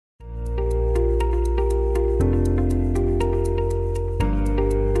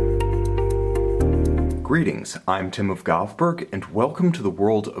Greetings, I'm Tim of Govberg, and welcome to the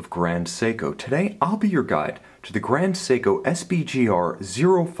world of Grand Seiko. Today, I'll be your guide to the Grand Seiko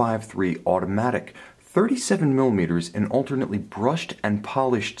SBGR053 Automatic, 37mm in alternately brushed and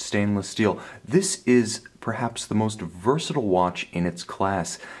polished stainless steel. This is perhaps the most versatile watch in its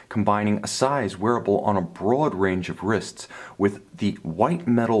class, combining a size wearable on a broad range of wrists with the white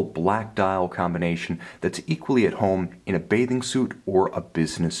metal black dial combination that's equally at home in a bathing suit or a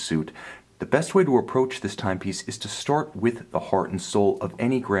business suit. The best way to approach this timepiece is to start with the heart and soul of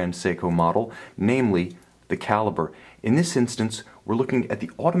any Grand Seiko model, namely the caliber. In this instance, we're looking at the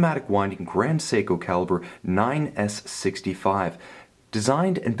automatic winding Grand Seiko caliber 9S65.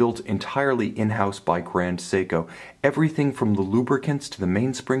 Designed and built entirely in-house by Grand Seiko, everything from the lubricants to the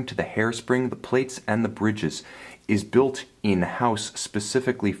mainspring to the hairspring, the plates and the bridges is built in-house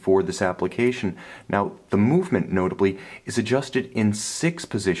specifically for this application. Now, the movement, notably, is adjusted in 6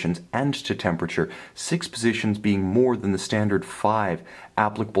 positions and to temperature, 6 positions being more than the standard 5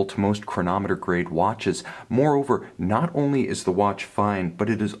 applicable to most chronometer-grade watches. Moreover, not only is the watch fine, but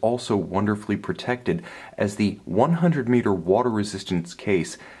it is also wonderfully protected, as the 100-meter water resistance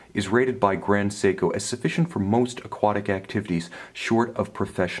case is rated by Grand Seiko as sufficient for most aquatic activities short of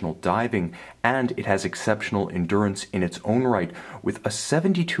professional diving, and it has exceptional endurance in its own right. With a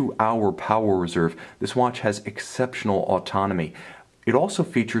 72-hour power reserve, this watch has exceptional autonomy. It also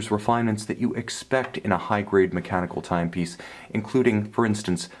features refinements that you expect in a high-grade mechanical timepiece, including, for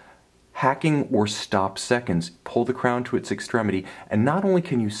instance, hacking or stop seconds. Pull the crown to its extremity, and not only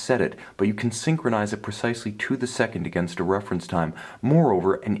can you set it, but you can synchronize it precisely to the second against a reference time.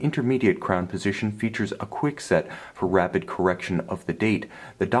 Moreover, an intermediate crown position features a quick set for rapid correction of the date.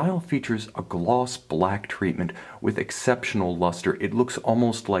 The dial features a gloss black treatment with exceptional luster. It looks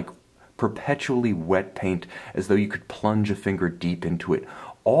almost like perpetually wet paint, as though you could plunge a finger deep into it.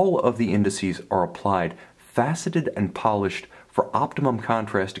 All of the indices are applied, faceted and polished for optimum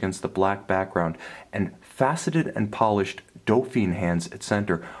contrast against the black background, and faceted and polished Dauphine hands at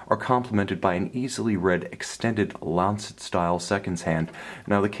center are complemented by an easily read extended lancet-style seconds hand.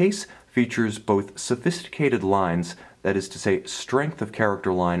 Now, the case features both sophisticated lines, that is to say, strength of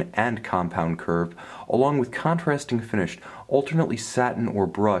character line and compound curve, along with contrasting finish, alternately satin or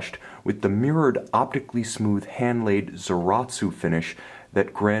brushed, with the mirrored optically smooth hand-laid Zaratsu finish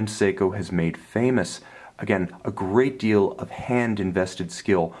that Grand Seiko has made famous. Again, a great deal of hand-invested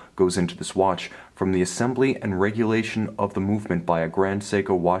skill goes into this watch, from the assembly and regulation of the movement by a Grand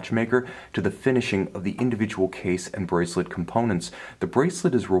Seiko watchmaker to the finishing of the individual case and bracelet components. The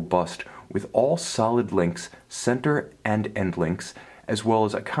bracelet is robust, with all solid links, center and end links, as well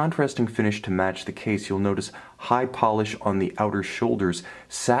as a contrasting finish to match the case. You'll notice high polish on the outer shoulders,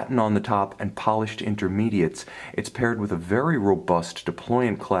 satin on the top, and polished intermediates. It's paired with a very robust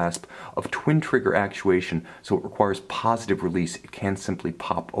deployant clasp of twin trigger actuation, so it requires positive release. It can't simply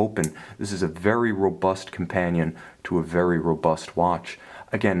pop open. This is a very robust companion to a very robust watch.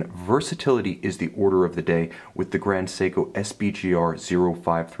 Again, versatility is the order of the day with the Grand Seiko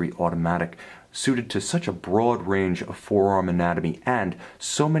SBGR053 Automatic, suited to such a broad range of forearm anatomy and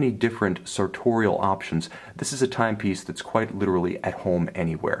so many different sartorial options. This is a timepiece that's quite literally at home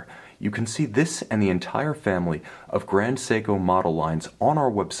anywhere. You can see this and the entire family of Grand Seiko model lines on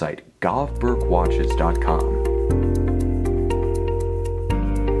our website, govbergwatches.com.